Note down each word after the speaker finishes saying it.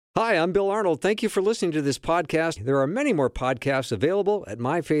Hi, I'm Bill Arnold. Thank you for listening to this podcast. There are many more podcasts available at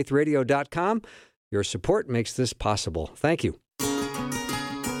myfaithradio.com. Your support makes this possible. Thank you.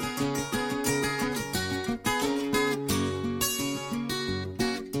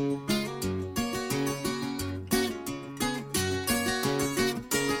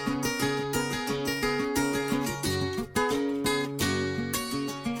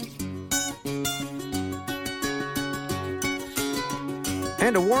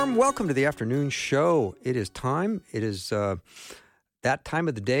 And a warm welcome to the afternoon show. It is time. It is that time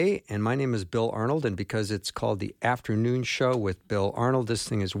of the day, and my name is Bill Arnold, and because it's called the afternoon show with Bill Arnold, this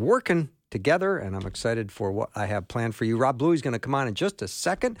thing is working together, and I'm excited for what I have planned for you. Rob Bluey is going to come on in just a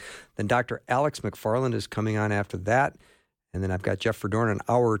second. Then Dr. Alex McFarland is coming on after that. And then I've got Jeff Verdorn in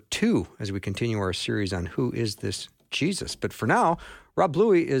hour 2 as we continue our series on Who Is This Jesus? But for now, Rob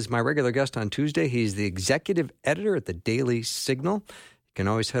Bluey is my regular guest on Tuesday. He's the executive editor at the Daily Signal. You can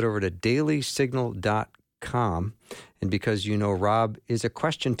always head over to dailysignal.com. And because you know Rob is a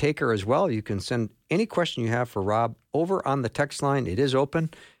question taker as well, you can send any question you have for Rob over on the text line. It is open,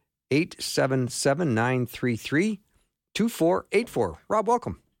 877-933-2484. Rob,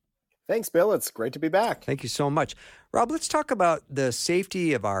 welcome. Thanks, Bill. It's great to be back. Thank you so much. Rob, let's talk about the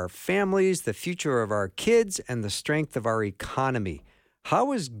safety of our families, the future of our kids, and the strength of our economy.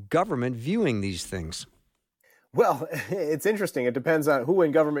 How is government viewing these things? Well, it's interesting. It depends on who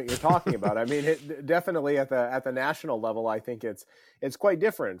in government you're talking about. I mean, definitely at the national level, I think it's quite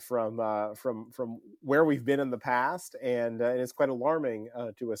different from where we've been in the past, and it's quite alarming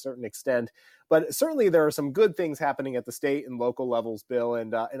to a certain extent. But certainly there are some good things happening at the state and local levels, Bill,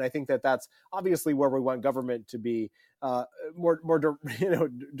 and I think that's obviously where we want government to be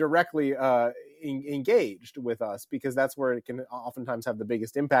directly engaged with us, because that's where it can oftentimes have the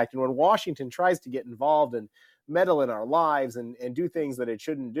biggest impact. And when Washington tries to get involved and meddle in our lives and do things that it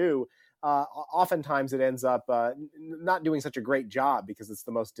shouldn't do, oftentimes it ends up not doing such a great job because it's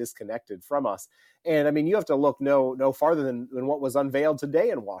the most disconnected from us. And I mean, you have to look no farther than what was unveiled today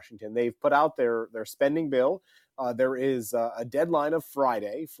in Washington. They've put out their spending bill. There is a deadline of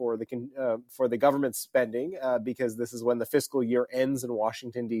Friday for the government spending because this is when the fiscal year ends in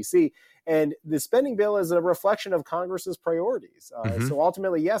Washington, D.C. And the spending bill is a reflection of Congress's priorities. So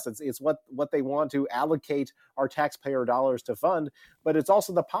ultimately, yes, it's what they want to allocate our taxpayer dollars to fund, but it's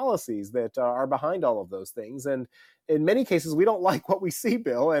also the policies that are behind all of those things. And in many cases, we don't like what we see,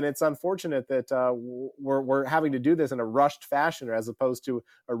 Bill, and it's unfortunate that we're having to do this in a rushed fashion as opposed to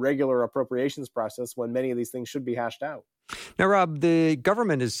a regular appropriations process when many of these things should be hashed out. Now, Rob, the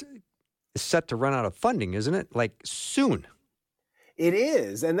government is set to run out of funding, isn't it? Like soon. It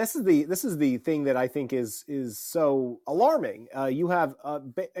is, and this is the thing that I think is so alarming. You have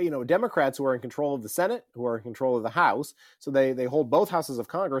Democrats who are in control of the Senate, who are in control of the House, so they hold both houses of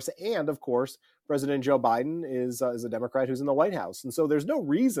Congress, and of course, President Joe Biden is a Democrat who's in the White House, and so there's no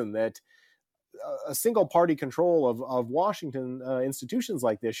reason that a single party control of Washington institutions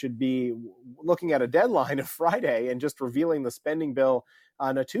like this should be looking at a deadline of Friday and just revealing the spending bill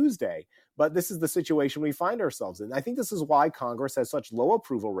on a Tuesday. But this is the situation we find ourselves in. I think this is why Congress has such low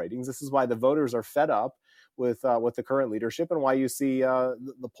approval ratings. This is why the voters are fed up with the current leadership, and why you see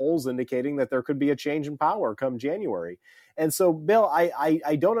the polls indicating that there could be a change in power come January. And so, Bill,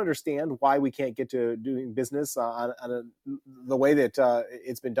 I don't understand why we can't get to doing business the way that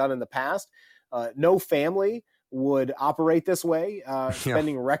it's been done in the past. No family would operate this way,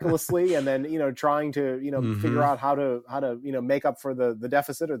 spending recklessly, and then trying to figure out how to make up for the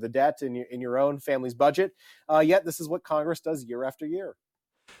deficit or the debt in your own family's budget. Yet this is what Congress does year after year.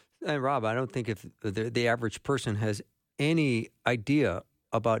 And Rob, I don't think if the average person has any idea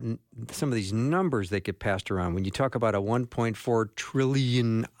about some of these numbers that get passed around. When you talk about a 1.4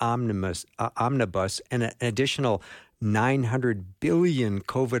 trillion omnibus and an additional 900 billion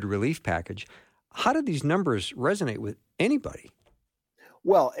COVID relief package, how do these numbers resonate with anybody?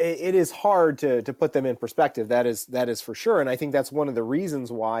 Well, it is hard to put them in perspective. That is for sure. And I think that's one of the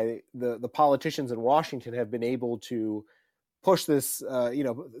reasons why the politicians in Washington have been able to push this,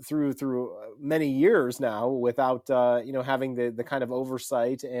 through many years now without, having the kind of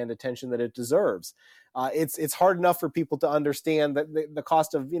oversight and attention that it deserves. It's hard enough for people to understand that the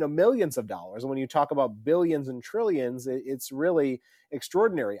cost of, millions of dollars. And when you talk about billions and trillions, it's really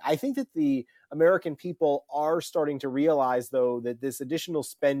extraordinary. I think that the American people are starting to realize, though, that this additional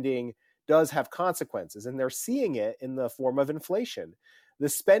spending does have consequences, and they're seeing it in the form of inflation. the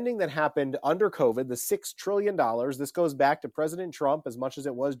spending that happened under COVID, the $6 trillion, this goes back to President Trump as much as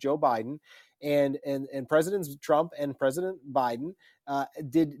it was Joe Biden, and President Trump and President Biden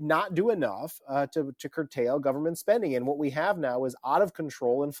did not do enough to curtail government spending. And what we have now is out of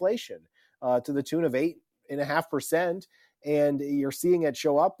control inflation to the tune of 8.5%. And you're seeing it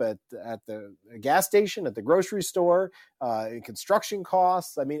show up at the gas station, at the grocery store, in construction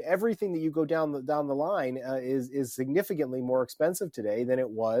costs. I mean, everything that you go down the line is significantly more expensive today than it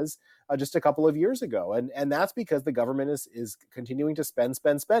was just a couple of years ago. And that's because the government is continuing to spend.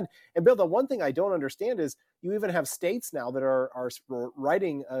 And Bill, the one thing I don't understand is you even have states now that are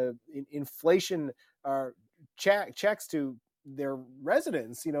writing inflation checks to their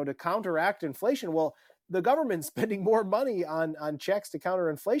residents, to counteract inflation. Well, the government spending more money on checks to counter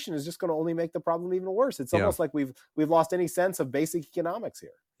inflation is just going to only make the problem even worse. It's almost like we've lost any sense of basic economics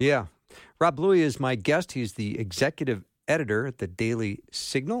here. Yeah. Rob Bluey is my guest. He's the executive editor at the Daily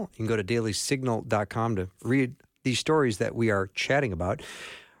Signal. You can go to dailysignal.com to read these stories that we are chatting about.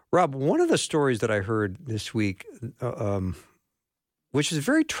 Rob, one of the stories that I heard this week, which is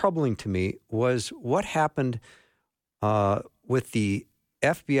very troubling to me, was what happened with the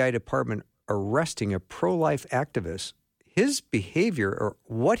FBI department arresting a pro-life activist. His behavior, or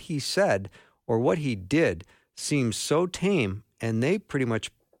what he said or what he did, seems so tame, and they pretty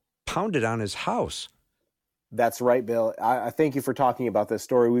much pounded on his house. That's right, Bill. I thank you for talking about this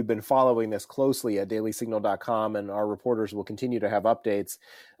story. We've been following this closely at dailysignal.com, and our reporters will continue to have updates.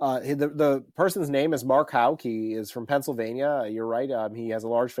 The person's name is Mark Houck. He is from Pennsylvania. You're right. He has a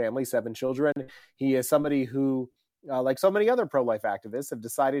large family, 7 children. He is somebody who, like so many other pro-life activists, have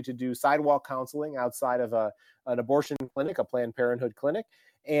decided to do sidewalk counseling outside of an abortion clinic, a Planned Parenthood clinic.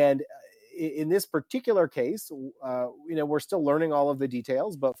 And in this particular case, we're still learning all of the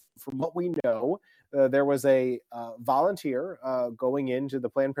details, but from what we know, there was a volunteer going into the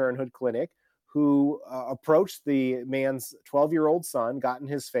Planned Parenthood clinic who approached the man's 12-year-old son, got in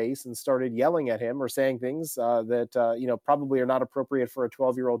his face, and started yelling at him or saying things that probably are not appropriate for a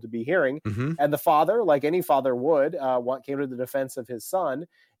 12-year-old to be hearing. Mm-hmm. And the father, like any father would, came to the defense of his son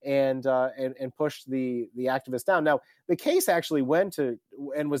and pushed the activist down. Now, the case actually went to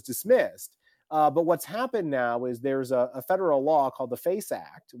and was dismissed. But what's happened now is there's a federal law called the FACE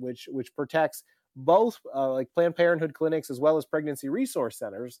Act, which protects both like Planned Parenthood clinics as well as pregnancy resource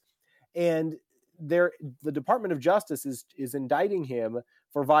centers. And the Department of Justice is indicting him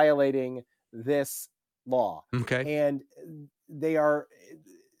for violating this law. Okay. And they are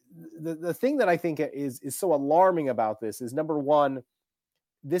the thing that I think is so alarming about this is, number one,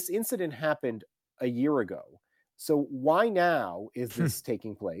 this incident happened a year ago. So why now is this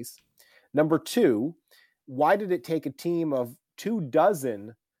taking place? Number two, why did it take a team of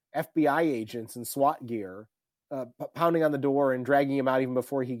 24 FBI agents in SWAT gear pounding on the door and dragging him out even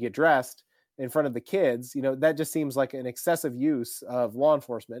before he get dressed in front of the kids? That just seems like an excessive use of law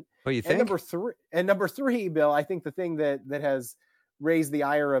enforcement. Oh, you think? And number three, Bill, I think the thing that has raised the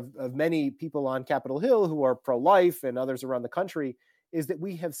ire of many people on Capitol Hill who are pro-life and others around the country is that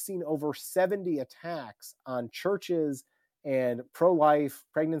we have seen over 70 attacks on churches and pro-life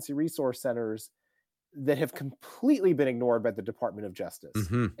pregnancy resource centers that have completely been ignored by the Department of Justice.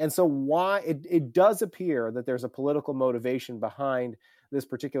 Mm-hmm. And so why it does appear that there's a political motivation behind this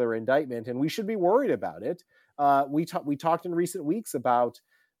particular indictment, and we should be worried about it. We talked in recent weeks about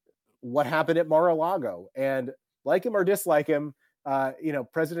what happened at Mar-a-Lago, and like him or dislike him,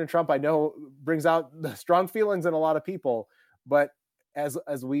 President Trump, I know, brings out the strong feelings in a lot of people, but as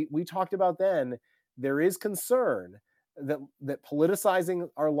we talked about then, there is concern that politicizing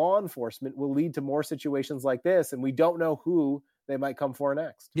our law enforcement will lead to more situations like this, and we don't know who they might come for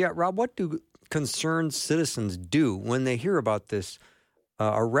next. Yeah, Rob, what do concerned citizens do when they hear about this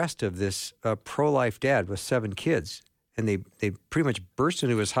arrest of this pro-life dad with 7 kids, and they pretty much burst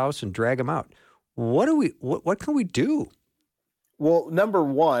into his house and drag him out? What can we do? Well, number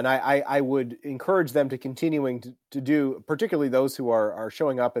one, I would encourage them to continuing to do, particularly those who are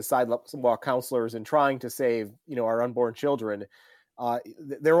showing up as sidewalk counselors and trying to save, our unborn children.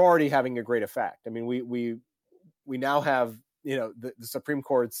 They're already having a great effect. I mean, we now have, the Supreme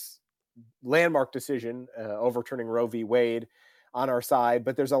Court's landmark decision overturning Roe v. Wade on our side,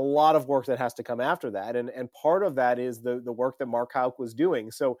 but there's a lot of work that has to come after that. And part of that is the work that Mark Houck was doing.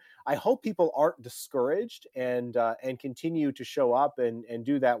 So I hope people aren't discouraged and continue to show up and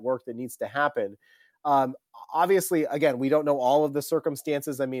do that work that needs to happen. Obviously, again, we don't know all of the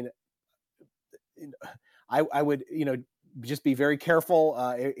circumstances. I mean, I would, just be very careful.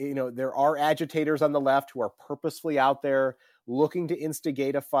 There are agitators on the left who are purposefully out there looking to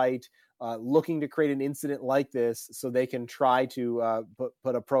instigate a fight. looking to create an incident like this so they can try to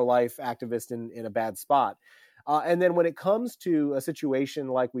put a pro-life activist in a bad spot. And then when it comes to a situation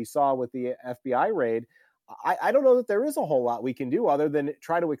like we saw with the FBI raid, I don't know that there is a whole lot we can do other than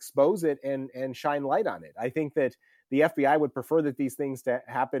try to expose it and shine light on it. I think that the FBI would prefer that these things to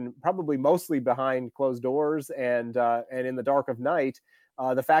happen probably mostly behind closed doors and in the dark of night.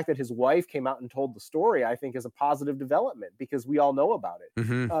 The fact that his wife came out and told the story, I think, is a positive development because we all know about it.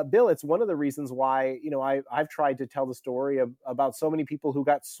 Mm-hmm. Bill, it's one of the reasons why, I've tried to tell the story about so many people who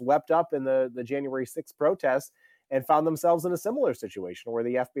got swept up in the January 6th protests and found themselves in a similar situation where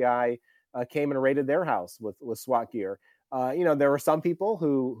the FBI came and raided their house with SWAT gear. There were some people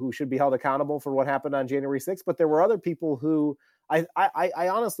who should be held accountable for what happened on January 6th, but there were other people who I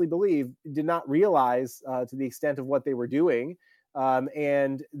honestly believe did not realize to the extent of what they were doing.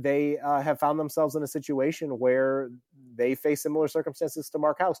 And they have found themselves in a situation where they face similar circumstances to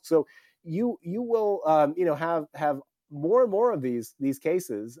Mark House. So you will have more and more of these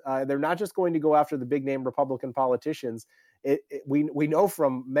cases. They're not just going to go after the big name Republican politicians. We know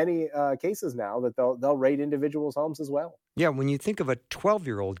from many cases now that they'll raid individuals' homes as well. Yeah, when you think of a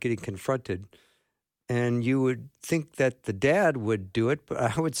 12-year-old getting confronted, and you would think that the dad would do it, but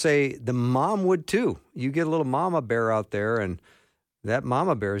I would say the mom would too. You get a little mama bear out there, and that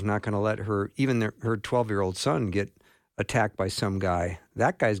mama bear is not going to let her 12-year-old son get attacked by some guy.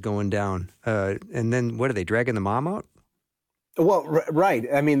 That guy's going down. And then what are they, dragging the mom out? Well, right.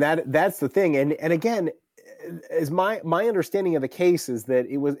 I mean, that's the thing. And again, is my understanding of the case is that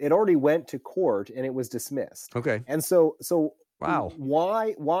it already went to court and it was dismissed. Okay. And so wow.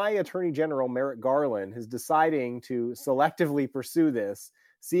 Why Attorney General Merrick Garland is deciding to selectively pursue this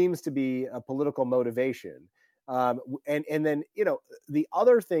seems to be a political motivation. And then, the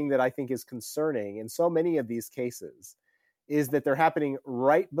other thing that I think is concerning in so many of these cases is that they're happening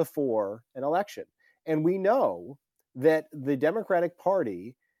right before an election. And we know that the Democratic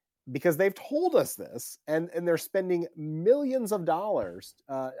Party, because they've told us this, and they're spending millions of dollars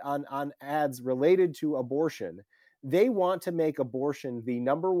on ads related to abortion, they want to make abortion the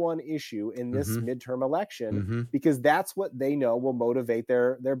number one issue in this midterm election because that's what they know will motivate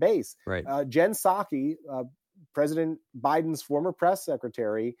their base. Right. Jen Psaki, President Biden's former press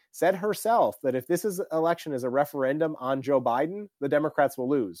secretary, said herself that if this election is a referendum on Joe Biden, the Democrats will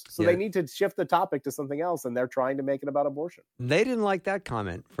lose. So they need to shift the topic to something else, and they're trying to make it about abortion. They didn't like that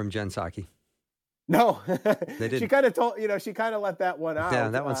comment from Jen Psaki. No, they didn't. She kind of told, she kind of let that one out. Yeah,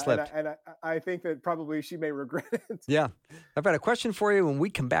 that one slipped. And I think that probably she may regret it. Yeah. I've got a question for you when we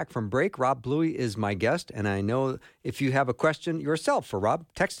come back from break. Rob Bluey is my guest, and I know if you have a question yourself for Rob,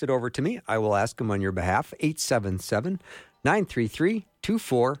 text it over to me. I will ask him on your behalf,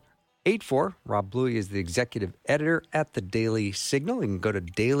 877-933-2484. Rob Bluey is the executive editor at the Daily Signal. You can go to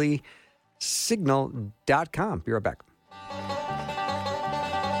dailysignal.com. Be right back.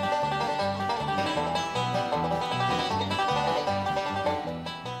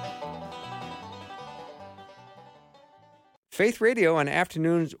 Faith Radio and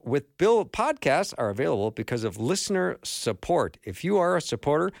Afternoons with Bill podcasts are available because of listener support. If you are a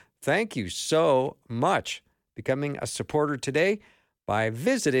supporter, thank you so much. Becoming a supporter today by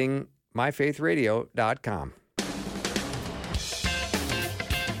visiting myfaithradio.com.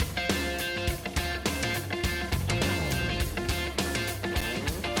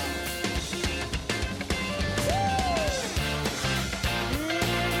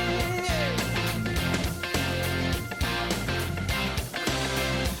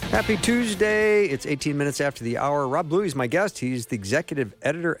 Happy Tuesday. It's 18 minutes after the hour. Rob Bluey is my guest. He's the executive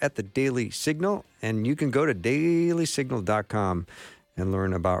editor at the Daily Signal, and you can go to dailysignal.com and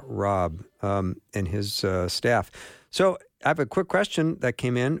learn about Rob and his staff. So I have a quick question that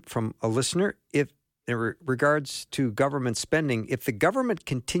came in from a listener. If in regards to government spending, if the government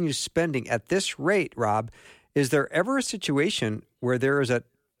continues spending at this rate, Rob, is there ever a situation where there is a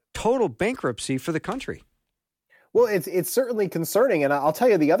total bankruptcy for the country? Well, it's certainly concerning, and I'll tell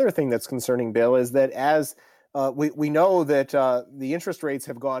you the other thing that's concerning, Bill, is that as we know that the interest rates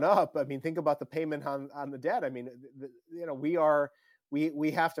have gone up. I mean, think about the payment on the debt. I mean,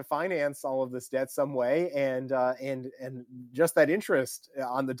 we have to finance all of this debt some way, and just that interest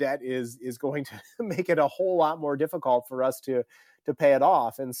on the debt is going to make it a whole lot more difficult for us to pay it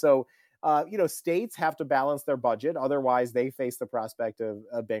off, and so. States have to balance their budget. Otherwise, they face the prospect of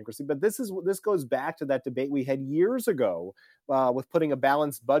bankruptcy. But this goes back to that debate we had years ago with putting a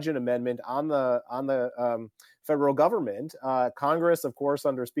balanced budget amendment on the federal government. Congress, of course,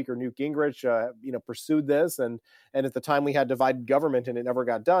 under Speaker Newt Gingrich, pursued this, and at the time we had divided government, and it never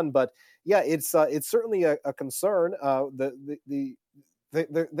got done. But yeah, it's certainly a concern.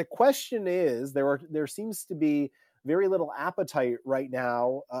 the question is, there seems to be very little appetite right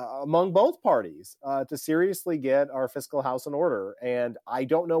now among both parties to seriously get our fiscal house in order. And I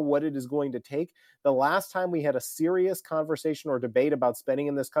don't know what it is going to take. The last time we had a serious conversation or debate about spending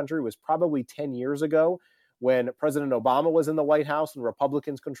in this country was probably 10 years ago, when President Obama was in the White House and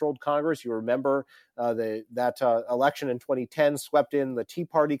Republicans controlled Congress. You remember that election in 2010 swept in the Tea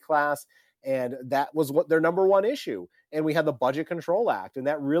Party class, and that was what their number one issue. And we had the Budget Control Act, and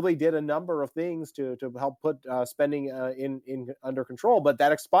that really did a number of things to help put spending in under control. But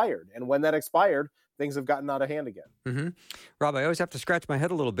that expired, and when that expired, things have gotten out of hand again. Mm-hmm. Rob, I always have to scratch my head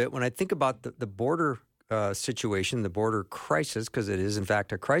a little bit when I think about the border situation, the border crisis, because it is in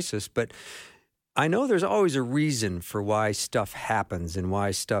fact a crisis. But I know there's always a reason for why stuff happens and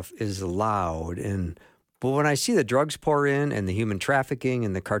why stuff is allowed. But when I see the drugs pour in and the human trafficking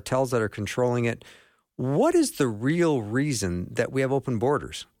and the cartels that are controlling it, what is the real reason that we have open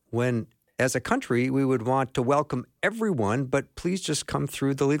borders when, as a country, we would want to welcome everyone, but please just come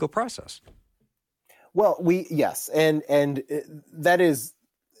through the legal process? Well, yes, and that is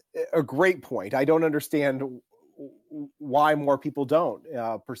a great point. I don't understand why more people don't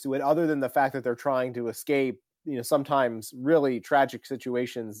pursue it, other than the fact that they're trying to escape, sometimes really tragic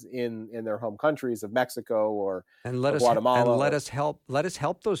situations in their home countries of Mexico or Guatemala. Let us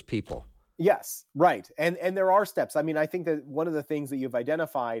help those people. Yes, right. And there are steps. I mean, I think that one of the things that you've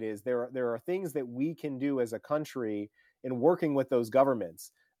identified is there are things that we can do as a country in working with those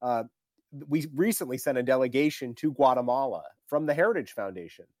governments. We recently sent a delegation to Guatemala from the Heritage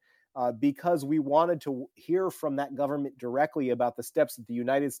Foundation because we wanted to hear from that government directly about the steps that the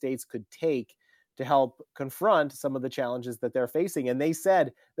United States could take to help confront some of the challenges that they're facing. And they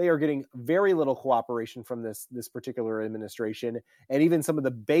said they are getting very little cooperation from this particular administration. And even some of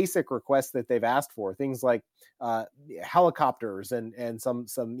the basic requests that they've asked for, things like helicopters and some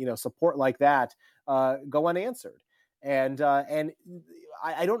support like that, go unanswered. And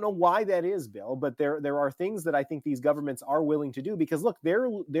I don't know why that is, Bill, but there are things that I think these governments are willing to do because, look,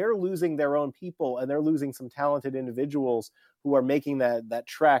 they're losing their own people and they're losing some talented individuals who are making that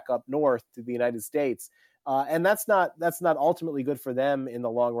trek up north to the United States. And that's not ultimately good for them in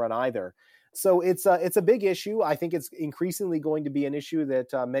the long run either. So it's a big issue. I think it's increasingly going to be an issue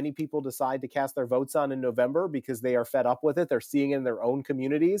that many people decide to cast their votes on in November because they are fed up with it. They're seeing it in their own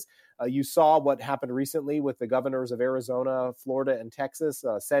communities. You saw what happened recently with the governors of Arizona, Florida, and Texas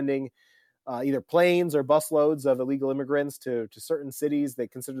sending either planes or busloads of illegal immigrants to certain cities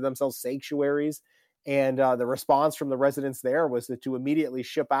that consider themselves sanctuaries. And the response from the residents there was to immediately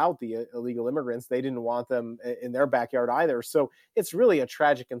ship out the illegal immigrants. They didn't want them in their backyard either. So it's really a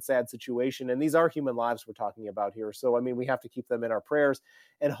tragic and sad situation. And these are human lives we're talking about here. So, I mean, we have to keep them in our prayers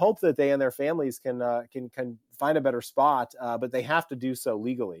and hope that they and their families can find a better spot. But they have to do so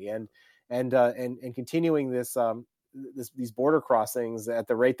legally. And continuing these border crossings at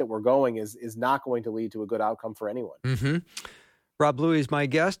the rate that we're going is not going to lead to a good outcome for anyone. Mm-hmm. Rob Bluey is my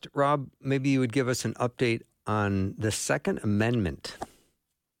guest. Rob, maybe you would give us an update on the Second Amendment.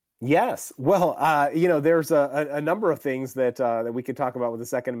 Yes. Well, there's a number of things that we could talk about with the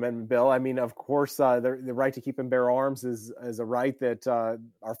Second Amendment bill. I mean, of course, the right to keep and bear arms is a right that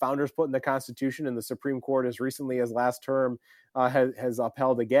our founders put in the Constitution, and the Supreme Court, as recently as last term, has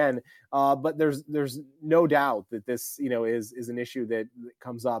upheld again. But there's no doubt that this, is an issue that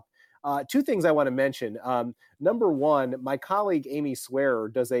comes up. Two things I want to mention. Number one, my colleague Amy Swearer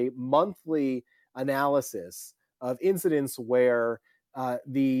does a monthly analysis of incidents where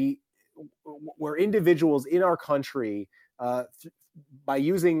individuals in our country, by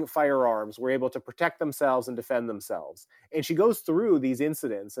using firearms, were able to protect themselves and defend themselves. And she goes through these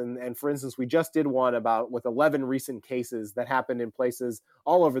incidents. And for instance, we just did one with 11 recent cases that happened in places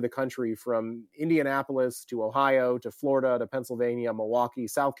all over the country, from Indianapolis to Ohio to Florida to Pennsylvania, Milwaukee,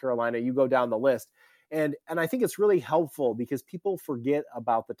 South Carolina. You go down the list. And I think it's really helpful because people forget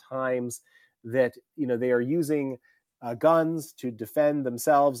about the times that, they are using guns to defend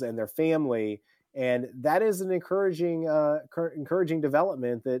themselves and their family. And that is an encouraging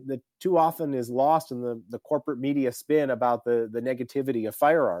development that too often is lost in the corporate media spin about the negativity of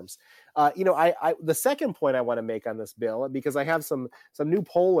firearms. The second point I want to make on this bill, because I have some new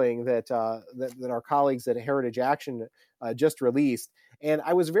polling that our colleagues at Heritage Action just released, and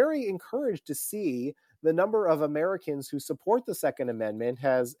I was very encouraged to see the number of Americans who support the Second Amendment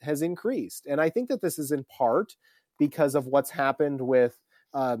has increased, and I think that this is in part because of what's happened with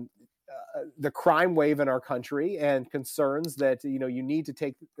the crime wave in our country and concerns that, you need to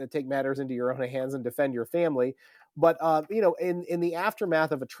take matters into your own hands and defend your family. But, in the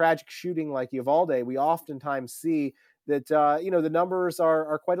aftermath of a tragic shooting like Uvalde, we oftentimes see that the numbers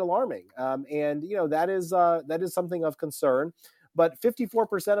are quite alarming, and that is something of concern. But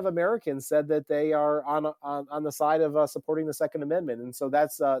 54% of Americans said that they are on the side of supporting the Second Amendment, and so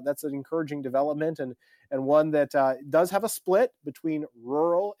that's an encouraging development, and one that does have a split between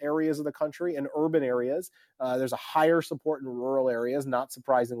rural areas of the country and urban areas. There's a higher support in rural areas, not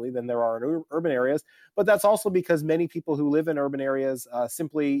surprisingly, than there are in urban areas. But that's also because many people who live in urban areas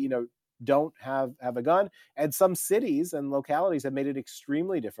simply, don't have a gun, and some cities and localities have made it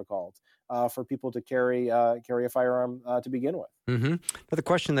extremely difficult for people to carry a firearm to begin with. Mm-hmm. Another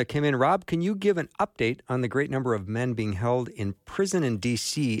question that came in, Rob, can you give an update on the great number of men being held in prison in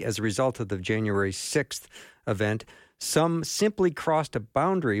D.C. as a result of the January 6th event? Some simply crossed a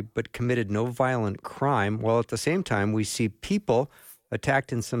boundary but committed no violent crime, while at the same time we see people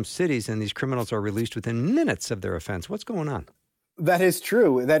attacked in some cities and these criminals are released within minutes of their offense. What's going on? That is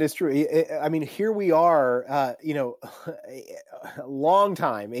true. I mean, here we are, a long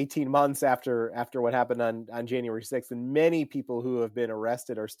time, 18 months after what happened on January 6th, and many people who have been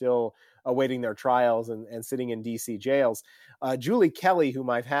arrested are still awaiting their trials and sitting in D.C. jails. Julie Kelly, whom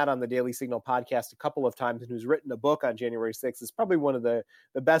I've had on the Daily Signal podcast a couple of times and who's written a book on January 6th, is probably one of the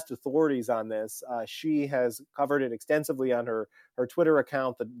best authorities on this. She has covered it extensively on her Twitter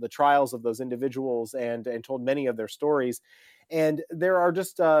account, the trials of those individuals, and told many of their stories. And there are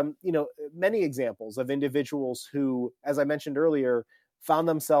just, many examples of individuals who, as I mentioned earlier, found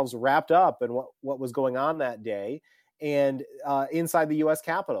themselves wrapped up in what was going on that day and inside the U.S.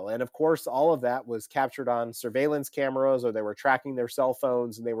 Capitol. And of course, all of that was captured on surveillance cameras, or they were tracking their cell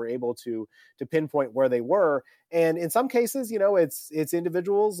phones and they were able to pinpoint where they were. And in some cases, it's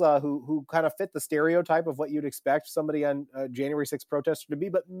individuals who kind of fit the stereotype of what you'd expect somebody on January 6th protester to be.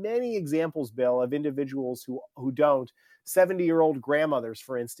 But many examples, Bill, of individuals who don't. 70-year-old grandmothers,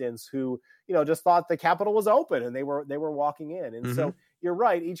 for instance, who just thought the Capitol was open and they were walking in. And so you're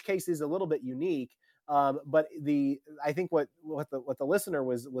right. Each case is a little bit unique. But I think what the listener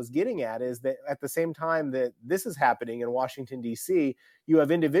was getting at is that at the same time that this is happening in Washington, D.C., you have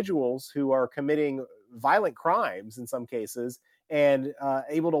individuals who are committing violent crimes in some cases and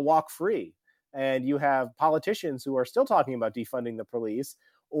able to walk free. And you have politicians who are still talking about defunding the police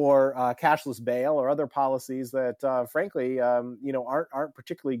or cashless bail or other policies that, frankly, aren't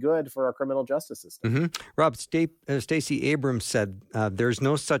particularly good for our criminal justice system. Mm-hmm. Rob, Stacey Abrams said there's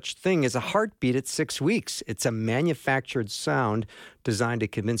no such thing as a heartbeat at 6 weeks. It's a manufactured sound designed to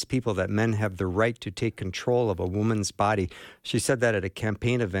convince people that men have the right to take control of a woman's body. She said that at a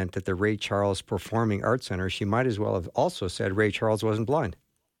campaign event at the Ray Charles Performing Arts Center. She might as well have also said Ray Charles wasn't blind.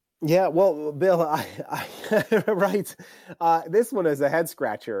 Yeah, well, Bill, I right. This one is a head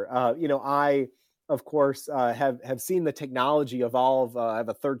scratcher. I, of course, have seen the technology evolve. I have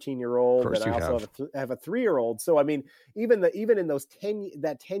a 13-year-old, and I also have a 3-year-old. So, I mean, even in those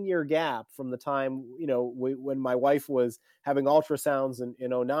 10-year gap from the time when my wife was having ultrasounds in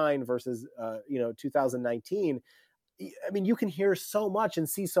 2009 versus 2019. I mean, you can hear so much and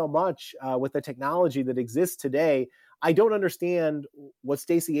see so much with the technology that exists today. I don't understand what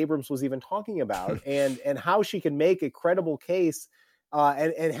Stacey Abrams was even talking about and how she can make a credible case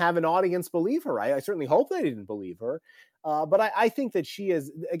and have an audience believe her. I certainly hope they didn't believe her. But I think that she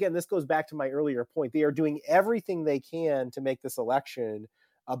is, again, this goes back to my earlier point. They are doing everything they can to make this election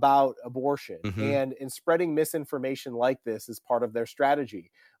about abortion, and spreading misinformation like this is part of their strategy.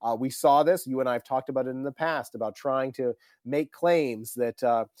 We saw this. You and I have talked about it in the past about trying to make claims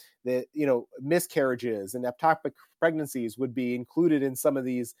that miscarriages and ectopic pregnancies would be included in some of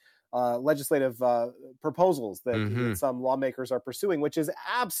these legislative proposals that some lawmakers are pursuing, which is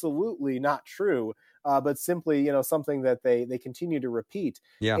absolutely not true, but simply, something that they continue to repeat.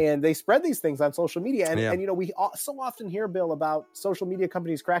 Yeah. And they spread these things on social media. And we so often hear, Bill, about social media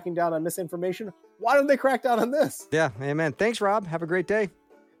companies cracking down on misinformation. Why don't they crack down on this? Yeah, amen. Thanks, Rob. Have a great day.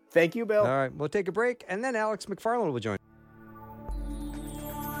 Thank you, Bill. All right, we'll take a break, and then Alex McFarland will join.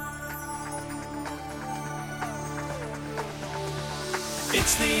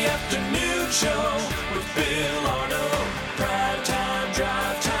 It's the afternoon show with Bill Arnold. Prime time,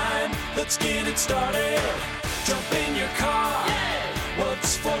 drive time. Let's get it started. Jump in your car. Yeah.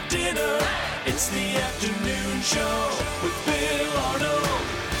 What's for dinner? Hey. It's the afternoon show with Bill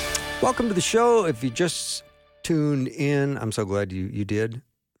Arnold. Welcome to the show. If you just tuned in, I'm so glad you did.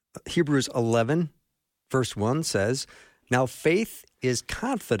 Hebrews 11, verse 1 says, "Now faith is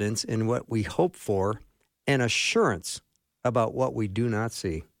confidence in what we hope for and assurance about what we do not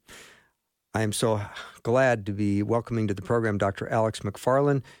see." I am so glad to be welcoming to the program Dr. Alex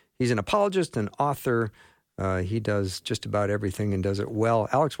McFarland. He's an apologist and author. He does just about everything and does it well.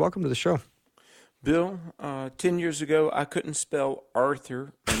 Alex, welcome to the show. Bill, 10 years ago, I couldn't spell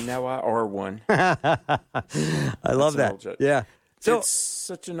Arthur, and now I are one. I love that. Yeah. So it's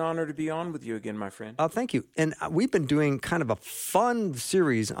such an honor to be on with you again, my friend. Oh, thank you. And we've been doing kind of a fun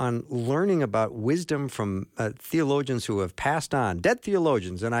series on learning about wisdom from theologians who have passed on, dead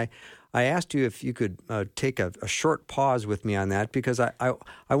theologians. And I asked you if you could take a short pause with me on that, because I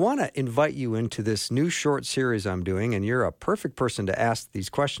want to invite you into this new short series I'm doing, and you're a perfect person to ask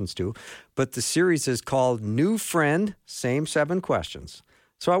these questions to. But the series is called New Friend, Same 7 Questions.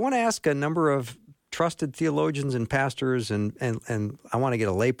 So I want to ask a number of trusted theologians and pastors, and I want to get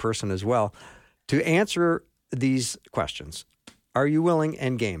a layperson as well, to answer these questions. Are you willing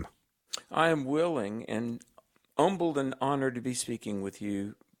and game? I am willing and humbled and honored to be speaking with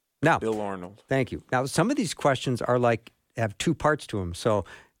you, now, Bill Arnold. Thank you. Now, some of these questions are have 2 parts to them, so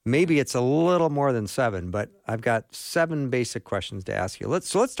maybe it's a little more than 7, but I've got 7 basic questions to ask you. Let's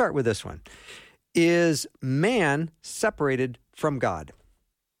start with this one. Is man separated from God?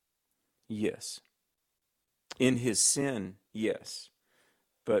 Yes. In his sin, yes,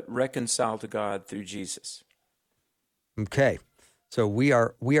 but reconciled to God through Jesus. Okay, so we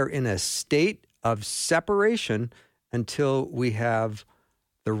are in a state of separation until we have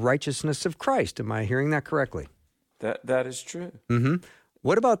the righteousness of Christ. Am I hearing that correctly? That is true. Mm-hmm.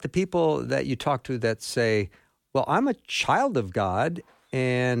 What about the people that you talk to that say, well, I'm a child of God,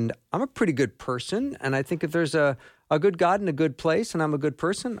 and I'm a pretty good person, and I think if there's a good God in a good place, and I'm a good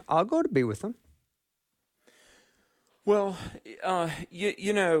person, I'll go to be with him? Well,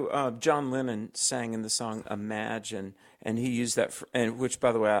 John Lennon sang in the song "Imagine," and he used that, which,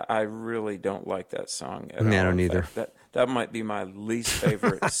 by the way, I really don't like that song at all. I don't either. That might be my least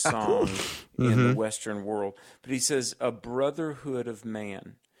favorite song in the Western world. But he says, "A brotherhood of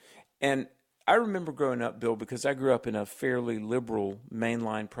man," and I remember growing up, Bill, because I grew up in a fairly liberal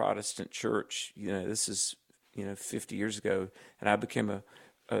mainline Protestant church. This is 50 years ago, and I became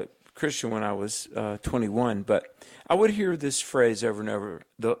a Christian when I was 21, but I would hear this phrase over and over,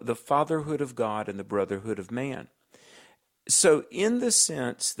 the fatherhood of God and the brotherhood of man. So in the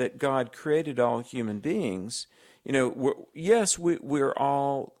sense that God created all human beings, we're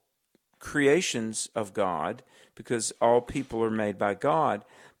all creations of God because all people are made by God,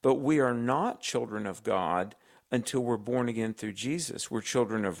 but we are not children of God until we're born again through Jesus. We're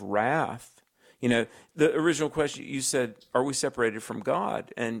children of wrath. The original question, you said, are we separated from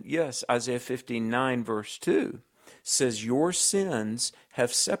God? And yes, Isaiah 59, verse 2 says, your sins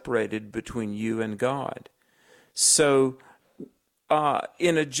have separated between you and God. So,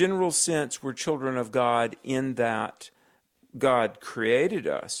 in a general sense, we're children of God in that God created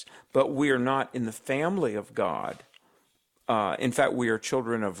us, but we are not in the family of God. In fact, we are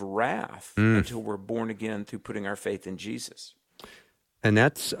children of wrath until we're born again through putting our faith in Jesus. And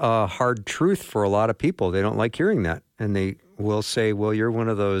that's a hard truth for a lot of people. They don't like hearing that. And they will say, well, you're one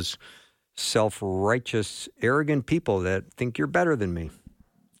of those self-righteous, arrogant people that think you're better than me.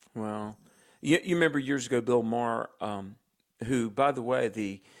 Well, you remember years ago, Bill Maher, who, by the way,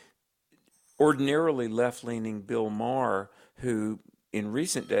 the ordinarily left-leaning Bill Maher, who in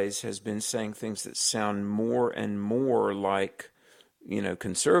recent days has been saying things that sound more and more like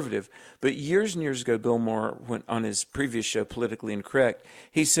conservative. But years and years ago, Bill Maher went on his previous show, Politically Incorrect.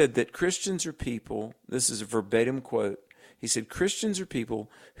 He said that Christians are people, this is a verbatim quote, he said, Christians are people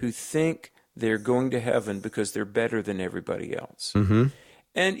who think they're going to heaven because they're better than everybody else. Mm-hmm.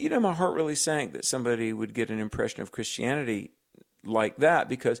 And, my heart really sank that somebody would get an impression of Christianity like that,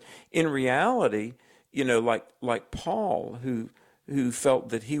 because in reality, like Paul, who felt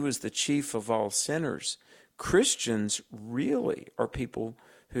that he was the chief of all sinners, Christians really are people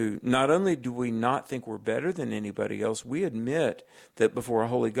who not only do we not think we're better than anybody else, we admit that before a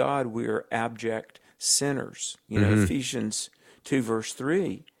holy God we are abject sinners. Ephesians 2 verse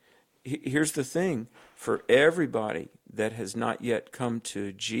 3. Here's the thing, for everybody that has not yet come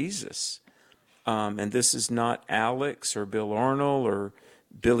to Jesus, and this is not Alex or Bill Arnold or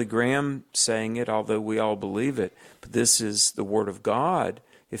Billy Graham saying it, although we all believe it, but this is the Word of God.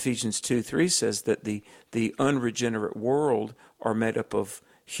 Ephesians 2:3 says that the unregenerate world are made up of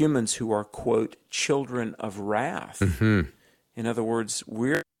humans who are, quote, children of wrath. Mm-hmm. In other words,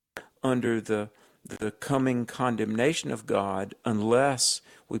 we're under the coming condemnation of God unless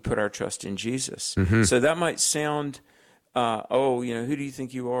we put our trust in Jesus. Mm-hmm. So that might sound, who do you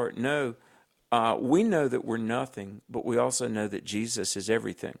think you are? No, we know that we're nothing, but we also know that Jesus is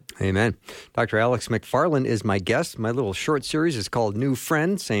everything. Amen. Dr. Alex McFarland is my guest. My little short series is called New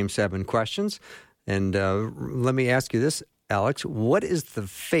Friend, Same 7 Questions. And let me ask you this, Alex. What is the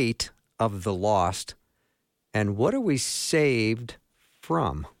fate of the lost, and what are we saved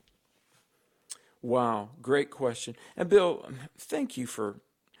from? Wow, great question. And Bill, thank you for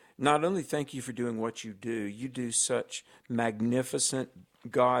not only thank you for doing what you do. You do such magnificent,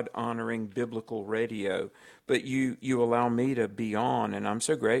 God-honoring biblical radio, but you allow me to be on, and I'm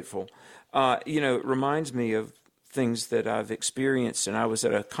so grateful. It reminds me of things that I've experienced, and I was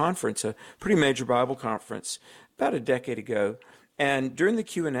at a conference, a pretty major Bible conference, about a decade ago, and during the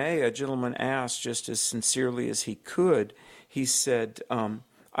Q&A, a gentleman asked, just as sincerely as he could, he said,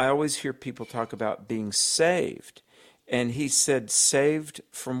 I always hear people talk about being saved. And he said, saved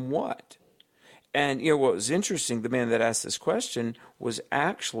from what? And, what was interesting, the man that asked this question was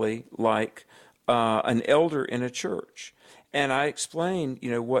actually like an elder in a church. And I explained,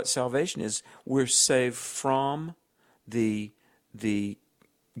 what salvation is. We're saved from the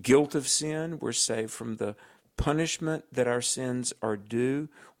guilt of sin. We're saved from the punishment that our sins are due.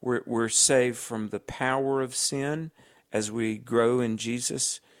 We're saved from the power of sin as we grow in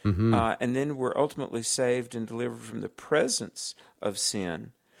Jesus. Mm-hmm. And then we're ultimately saved and delivered from the presence of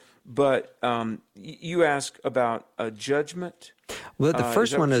sin. But you ask about a judgment. Well, the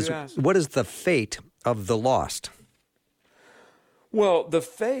first one is, what is the fate of the lost? Well, the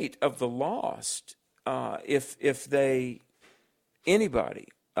fate of the lost, if anybody,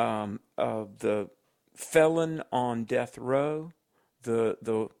 the felon on death row,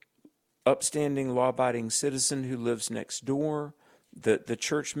 the upstanding, law-abiding citizen who lives next door, the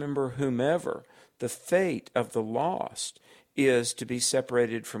church member, whomever, the fate of the lost is to be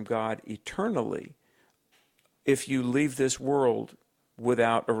separated from God eternally if you leave this world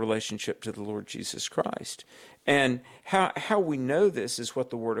without a relationship to the Lord Jesus Christ. And how we know this is what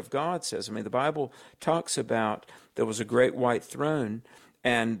the Word of God says. I mean, the Bible talks about there was a great white throne,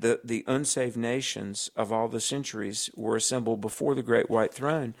 and the unsaved nations of all the centuries were assembled before the great white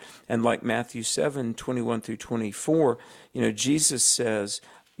throne. And like Matthew 7:21 through 24, Jesus says,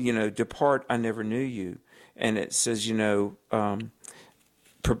 depart, I never knew you. And it says, into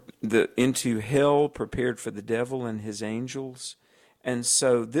hell prepared for the devil and his angels. And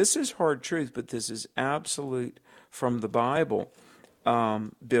so this is hard truth, but this is absolute from the Bible,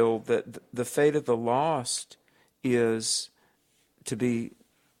 Bill, that the fate of the lost is to be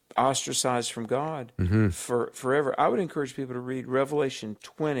ostracized from God forever. I would encourage people to read Revelation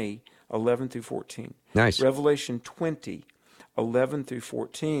 20:11 through 14. Nice. Revelation 20:11 through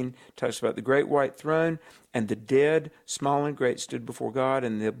 14 talks about the great white throne, and the dead, small and great, stood before God,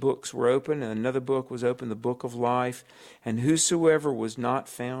 and the books were open, and another book was open, the book of life. And whosoever was not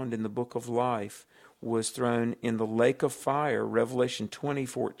found in the book of life was thrown in the lake of fire, Revelation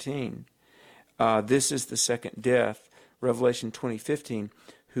 20:14. This is the second death, Revelation 20:15.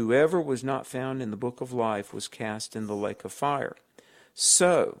 Whoever was not found in the book of life was cast in the lake of fire.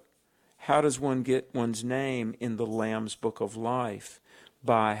 So, how does one get one's name in the Lamb's book of life?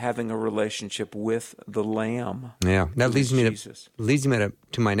 By having a relationship with the Lamb. Yeah, that leads me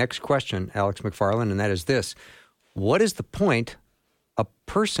to my next question, Alex McFarland, and that is this. What is the point a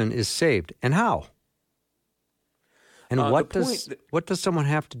person is saved, and how? And what does someone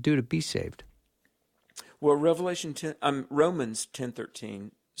have to do to be saved? Well, Romans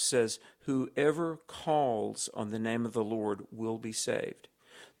 10:13 says, whoever calls on the name of the Lord will be saved.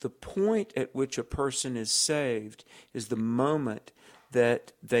 The point at which a person is saved is the moment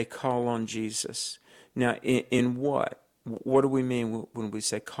that they call on Jesus. Now, in what? What do we mean when we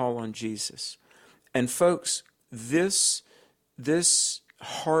say call on Jesus? And folks, this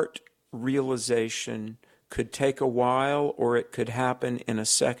heart realization could take a while, or it could happen in a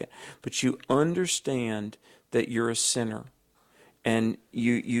second. But you understand that you're a sinner, and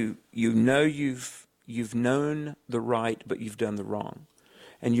you know you've known the right, but you've done the wrong.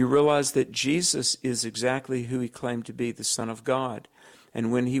 And you realize that Jesus is exactly who he claimed to be, the Son of God.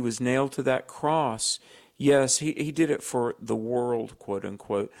 And when he was nailed to that cross, yes, he did it for the world, quote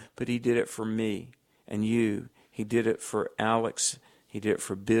unquote, but he did it for me and you. He did it for Alex. He did it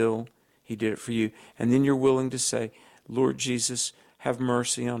for Bill. He did it for you. And then you're willing to say, Lord Jesus, have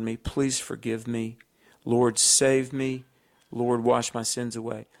mercy on me. Please forgive me. Lord, save me. Lord, wash my sins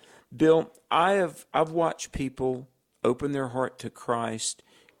away. Bill, I've watched people open their heart to Christ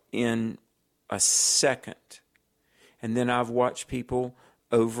in a second. And then I've watched people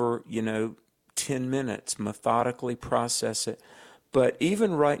over, 10 minutes methodically process it. But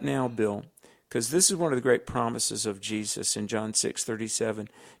even right now, Bill, because this is one of the great promises of Jesus in John 6:37,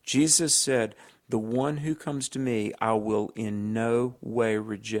 Jesus said, the one who comes to me, I will in no way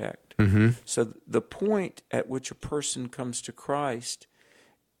reject. Mm-hmm. So the point at which a person comes to Christ,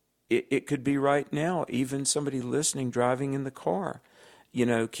 it could be right now, even somebody listening, driving in the car.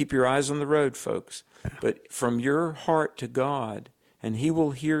 Keep your eyes on the road, folks. But from your heart to God, and he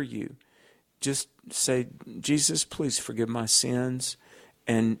will hear you, just say, Jesus, please forgive my sins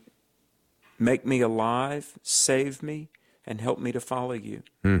and make me alive, save me, and help me to follow you.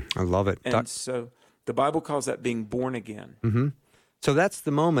 I love it. And so the Bible calls that being born again. Mm-hmm. So that's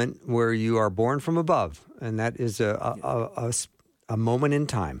the moment where you are born from above, and that is a moment in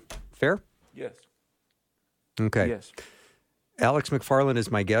time. Fair? Yes. Okay. Yes. Alex McFarland is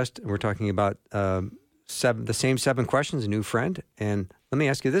my guest, and we're talking about the same 7 questions, a new friend. And let me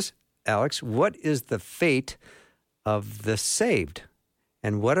ask you this, Alex, what is the fate of the saved,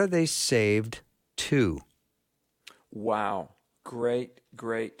 and what are they saved to? Wow. Great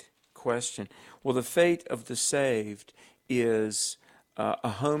question. Well, the fate of the saved is a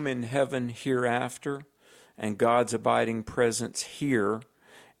home in heaven hereafter, and God's abiding presence here,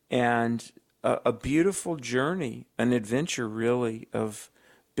 and a beautiful journey, an adventure really of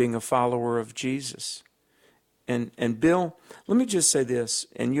being a follower of Jesus. And Bill, let me just say this,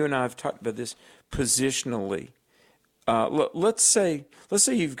 and you and I have talked about this positionally. Let's say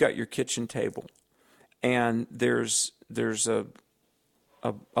you've got your kitchen table, and there's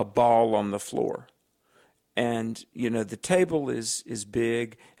a ball on the floor, and the table is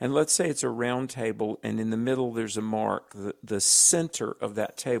big, and let's say it's a round table, and in the middle there's a mark, the center of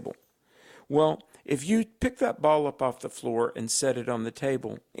that table. Well, if you pick that ball up off the floor and set it on the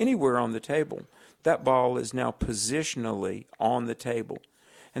table, anywhere on the table, that ball is now positionally on the table.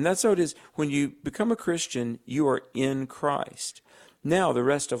 And that's how it is. When you become a Christian, you are in Christ. Now, the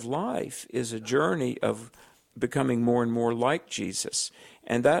rest of life is a journey of becoming more and more like Jesus.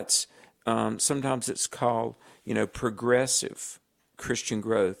 And that's, sometimes it's called, progressive Christian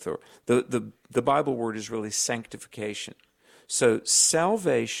growth, or the Bible word is really sanctification. So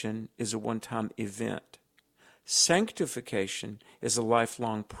salvation is a one-time event. Sanctification is a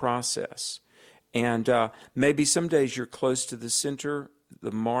lifelong process. And maybe some days you're close to the center,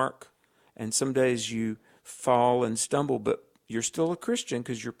 the mark, and some days you fall and stumble, but you're still a Christian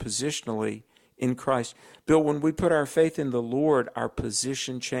because you're positionally in Christ. Bill, when we put our faith in the Lord, our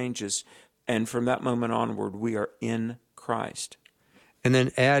position changes, and from that moment onward, we are in Christ. And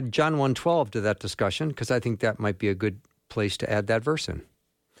then add John 1:12 to that discussion, because I think that might be a good place to add that verse in.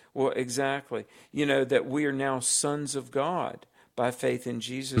 Well, exactly. That we are now sons of God by faith in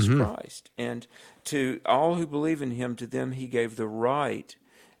Jesus Christ. And to all who believe in him, to them he gave the right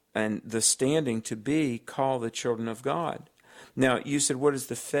and the standing to be called the children of God. Now, you said, what is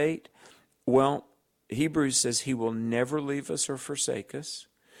the fate? Well, Hebrews says he will never leave us or forsake us.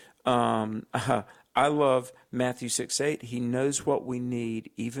 I love Matthew 6:8. He knows what we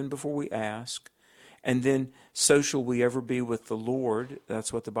need even before we ask. And then, so shall we ever be with the Lord.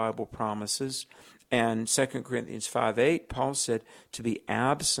 That's what the Bible promises. And 2 Corinthians 5:8, Paul said, to be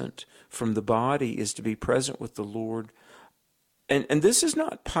absent from the body is to be present with the Lord. And this is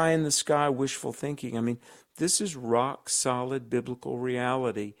not pie-in-the-sky wishful thinking. I mean, this is rock-solid biblical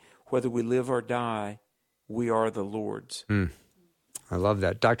reality. Whether we live or die, we are the Lord's. I love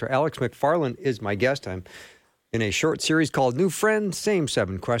that. Dr. Alex McFarland is my guest. I'm in a short series called New Friend, same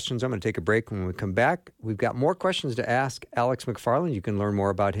 7 questions. I'm going to take a break. When we come back, we've got more questions to ask Alex McFarland. You can learn more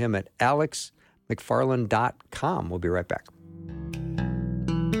about him at alexmcfarland.com. We'll be right back.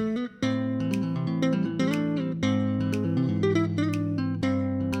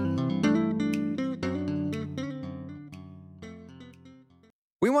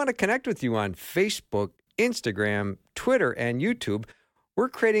 We want to connect with you on Facebook, Instagram, Twitter, and YouTube. We're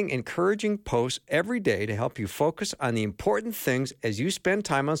creating encouraging posts every day to help you focus on the important things as you spend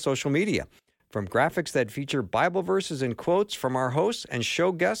time on social media. From graphics that feature Bible verses and quotes from our hosts and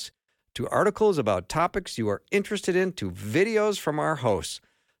show guests, to articles about topics you are interested in, to videos from our hosts.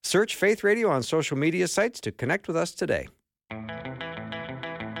 Search Faith Radio on social media sites to connect with us today.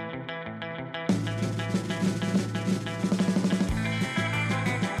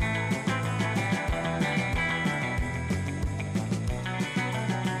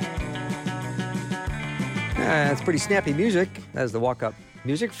 That's pretty snappy music. That is the walk-up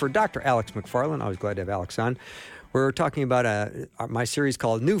music for Dr. Alex McFarland. Always glad to have Alex on. We're talking about my series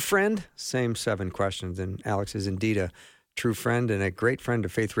called New Friend, same 7 questions. And Alex is indeed a true friend and a great friend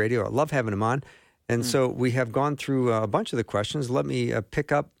of Faith Radio. I love having him on. And so we have gone through a bunch of the questions. Let me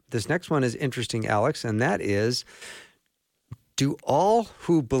pick up. This next one is interesting, Alex, and that is, do all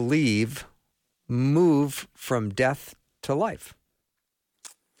who believe move from death to life?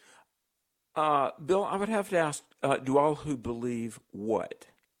 Bill, I would have to ask, do all who believe what?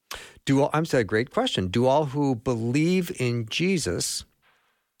 I'm saying a great question. Do all who believe in Jesus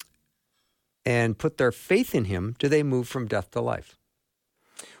and put their faith in him, do they move from death to life?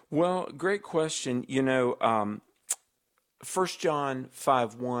 Well, great question. 1 John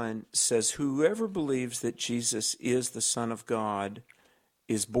 5:1 says, whoever believes that Jesus is the Son of God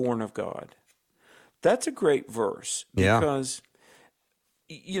is born of God. That's a great verse because,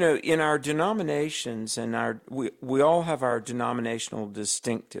 in our denominations and we all have our denominational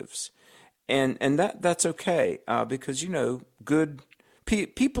distinctives, and that's okay because good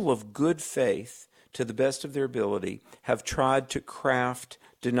people of good faith, to the best of their ability, have tried to craft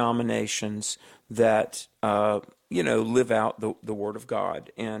denominations that live out the Word of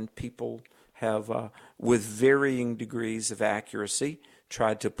God, and people have, with varying degrees of accuracy,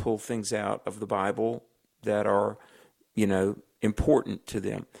 tried to pull things out of the Bible that are, important to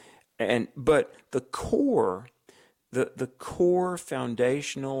them. But the core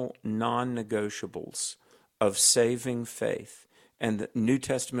foundational non-negotiables of saving faith and the New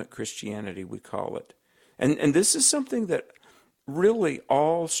Testament Christianity, we call it. And this is something that really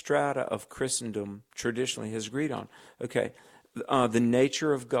all strata of Christendom traditionally has agreed on. Okay, the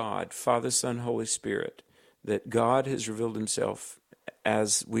nature of God, Father, Son, Holy Spirit, that God has revealed himself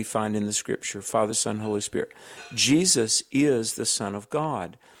as we find in the Scripture, Father, Son, Holy Spirit. Jesus is the Son of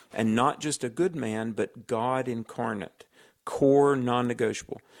God, and not just a good man, but God incarnate, core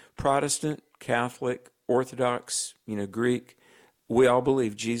non-negotiable. Protestant, Catholic, Orthodox, Greek, we all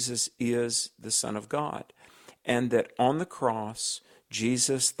believe Jesus is the Son of God, and that on the cross,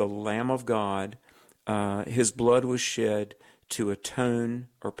 Jesus, the Lamb of God, his blood was shed to atone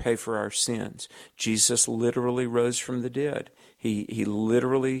or pay for our sins. Jesus literally rose from the dead. He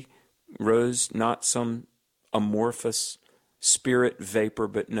literally rose, not some amorphous spirit vapor,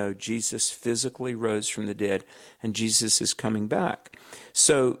 but no, Jesus physically rose from the dead, and Jesus is coming back.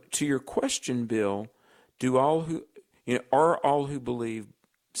 So to your question, Bill, are all who believe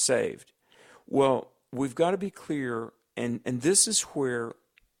saved? Well, we've got to be clear, and this is where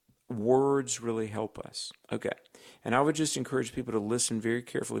words really help us. Okay. And I would just encourage people to listen very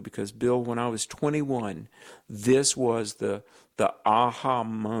carefully because, Bill, when I was 21, this was the aha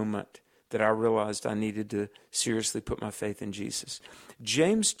moment that I realized I needed to seriously put my faith in Jesus.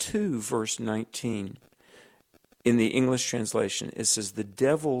 James 2, verse 19, in the English translation, it says, the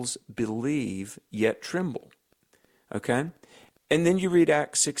devils believe yet tremble. Okay? And then you read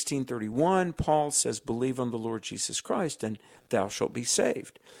Acts 16:31, Paul says, believe on the Lord Jesus Christ, and thou shalt be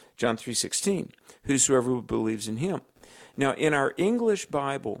saved. John 3:16, whosoever believes in him. Now, in our English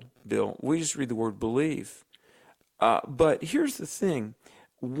Bible, Bill, we just read the word believe. But here's the thing.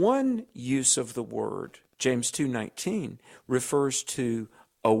 One use of the word, James 2:19, refers to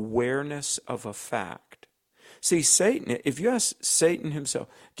awareness of a fact. See, Satan, if you ask Satan himself,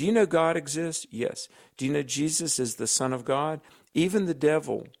 do you know God exists? Yes. Do you know Jesus is the Son of God? Even the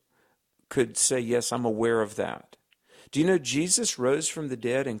devil could say, yes, I'm aware of that. Do you know Jesus rose from the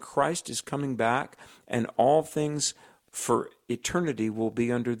dead and Christ is coming back and all things for eternity will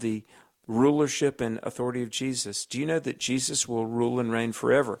be under the rulership and authority of Jesus? Do you know that Jesus will rule and reign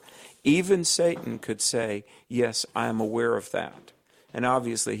forever? Even Satan could say, yes, I am aware of that. And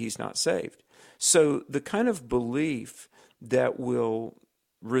obviously he's not saved. So the kind of belief that will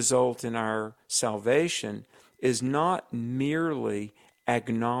result in our salvation is not merely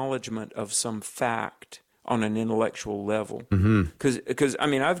acknowledgement of some fact on an intellectual level. Because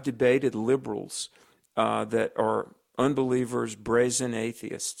I've debated liberals that are unbelievers, brazen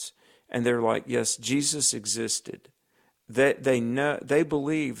atheists, and they're like, yes, Jesus existed. They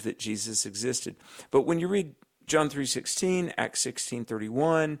believe that Jesus existed. But when you read John 3:16, Acts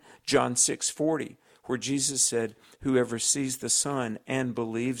 16:31, John 6:40, where Jesus said, whoever sees the Son and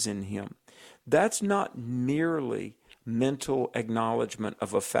believes in him, that's not merely mental acknowledgement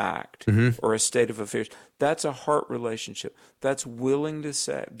of a fact or a state of affairs. That's a heart relationship. That's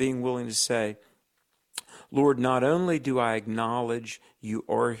being willing to say, Lord, not only do I acknowledge you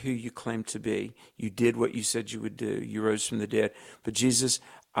are who you claim to be, you did what you said you would do, you rose from the dead, but Jesus,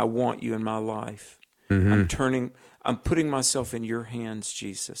 I want you in my life. I'm putting myself in your hands,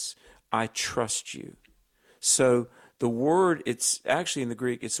 Jesus. I trust you. So the word, it's actually in the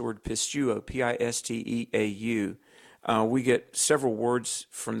Greek, it's the word pistuo, P-I-S-T-E-A-U. We get several words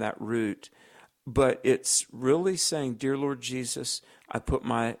from that root, but it's really saying, dear Lord Jesus, I put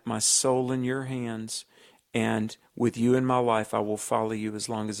my soul in your hands, and with you in my life, I will follow you as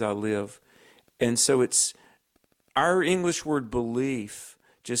long as I live. And so it's our English word belief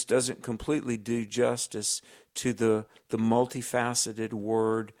just doesn't completely do justice to the multifaceted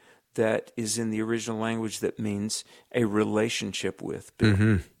word that is in the original language that means a relationship with.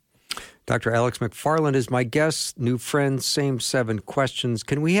 Dr. Alex McFarland is my guest. New friend, same 7 questions.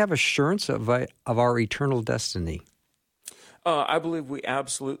 Can we have assurance of our eternal destiny? I believe we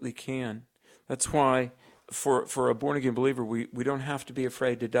absolutely can. That's why for a born-again believer, we don't have to be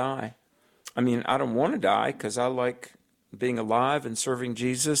afraid to die. I mean, I don't want to die because I like being alive and serving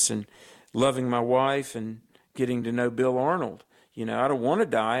Jesus and loving my wife and getting to know Bill Arnold. You know, I don't want to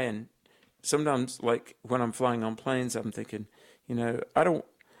die. And sometimes, like when I'm flying on planes, I'm thinking, you know,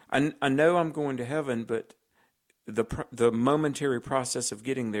 I know I'm going to heaven, but the momentary process of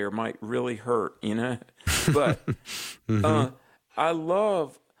getting there might really hurt, you know. But I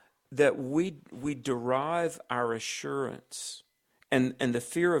love that we derive our assurance, and the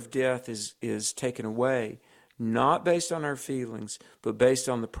fear of death is taken away, not based on our feelings, but based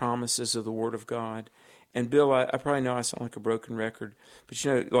on the promises of the Word of God. And Bill, I probably know I sound like a broken record, but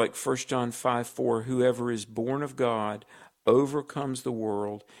you know, like 1 John 5:4, whoever is born of God overcomes the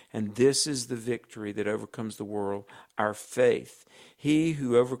world, and this is the victory that overcomes the world, our faith. He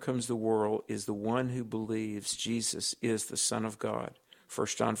who overcomes the world is the one who believes Jesus is the Son of God. 1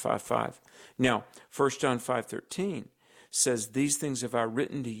 John 5:5. Now, 1 John 5:13 says, these things have I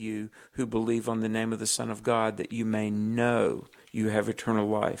written to you who believe on the name of the Son of God, that you may know you have eternal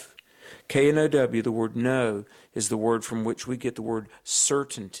life. K-N-O-W, the word know, is the word from which we get the word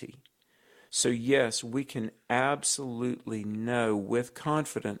certainty. So yes, we can absolutely know with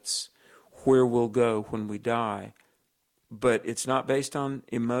confidence where we'll go when we die. But it's not based on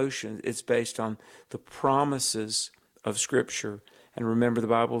emotion. It's based on the promises of Scripture. And remember, the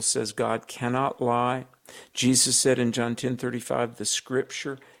Bible says God cannot lie. Jesus said in John 10:35, the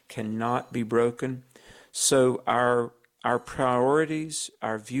Scripture cannot be broken. So our priorities,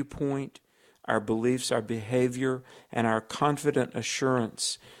 our viewpoint, our beliefs, our behavior, and our confident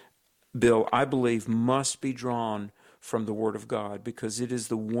assurance, Bill, I believe must be drawn from the Word of God, because it is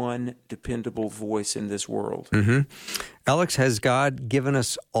the one dependable voice in this world. Alex, has God given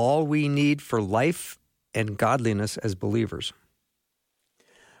us all we need for life and godliness as believers?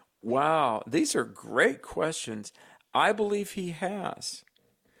 Wow, these are great questions. I believe He has.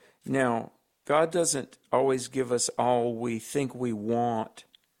 Now, God doesn't always give us all we think we want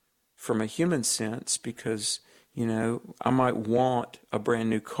from a human sense, because, you know, I might want a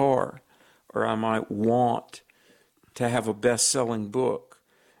brand new car, or I might want to have a best-selling book.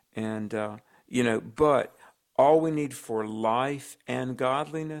 And, you know, but all we need for life and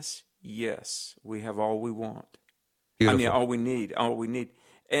godliness, yes, we have all we want. Beautiful. I mean, all we need.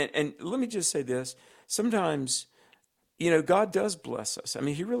 And let me just say this. Sometimes, you know, God does bless us. I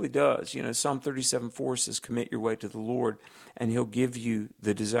mean, He really does. You know, Psalm 37:4 says, commit your way to the Lord, and He'll give you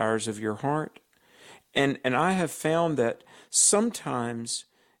the desires of your heart. And I have found that sometimes,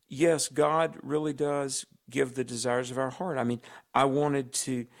 yes, God really does give the desires of our heart. I mean,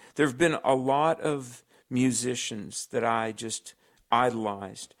 there have been a lot of musicians that I just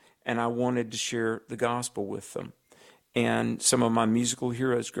idolized, and I wanted to share the gospel with them. And some of my musical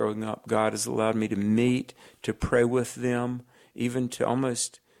heroes growing up, God has allowed me to meet, to pray with them, even to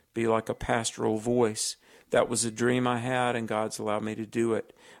almost be like a pastoral voice. That was a dream I had, and God's allowed me to do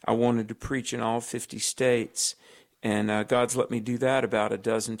it. I wanted to preach in all 50 states, and God's let me do that about a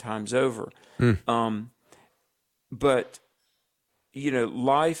dozen times over. But, you know,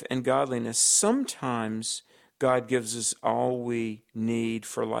 life and godliness, sometimes God gives us all we need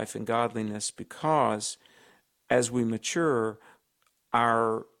for life and godliness, because as we mature,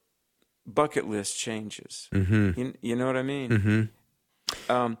 our bucket list changes. You know what I mean?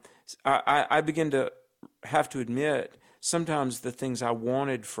 I begin to have to admit, sometimes the things I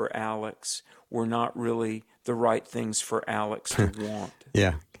wanted for Alex were not really the right things for Alex to want.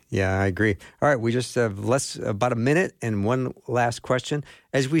 Yeah, I agree. All right, we just have about a minute and one last question.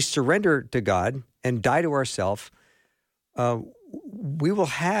 As we surrender to God and die to ourselves, we will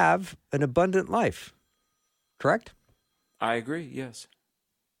have an abundant life. Correct? I agree, yes.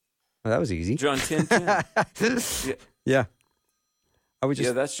 Well, that was easy. John 10:10. Yeah.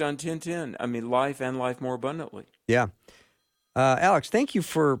 That's John 10:10. I mean, life and life more abundantly. Yeah. Alex, thank you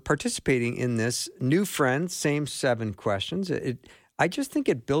for participating in this. New friends, same 7 questions. I just think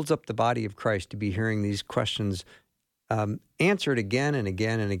it builds up the body of Christ to be hearing these questions answered again and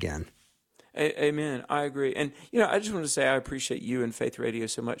again and again. Amen. I agree. And, you know, I just want to say I appreciate you and Faith Radio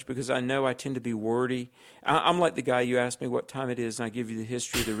so much, because I know I tend to be wordy. I'm like the guy you ask me what time it is, and I give you the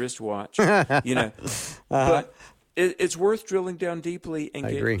history of the wristwatch, you know. But it's worth drilling down deeply and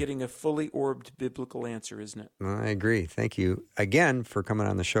getting a fully orbed biblical answer, isn't it? I agree. Thank you again for coming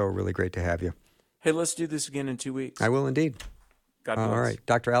on the show. Really great to have you. Hey, let's do this again in 2 weeks. I will indeed. God bless. All right.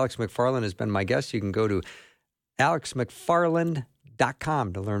 Dr. Alex McFarland has been my guest. You can go to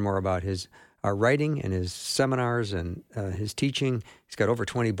alexmcfarland.com to learn more about his writing and his seminars and his teaching. He's got over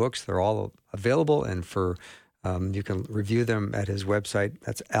 20 books. They're all available, and you can review them at his website.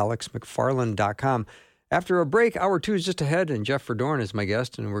 That's alexmcfarland.com. After a break, Hour 2 is just ahead, and Jeff Verdorn is my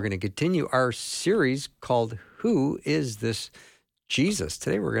guest, and we're going to continue our series called Who is This Jesus?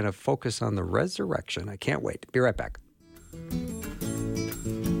 Today we're going to focus on the resurrection. I can't wait. Be right back.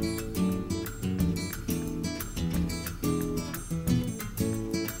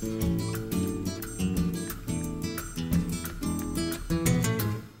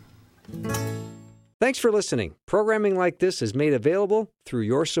 Thanks for listening. Programming like this is made available through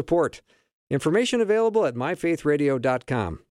your support. Information available at myfaithradio.com.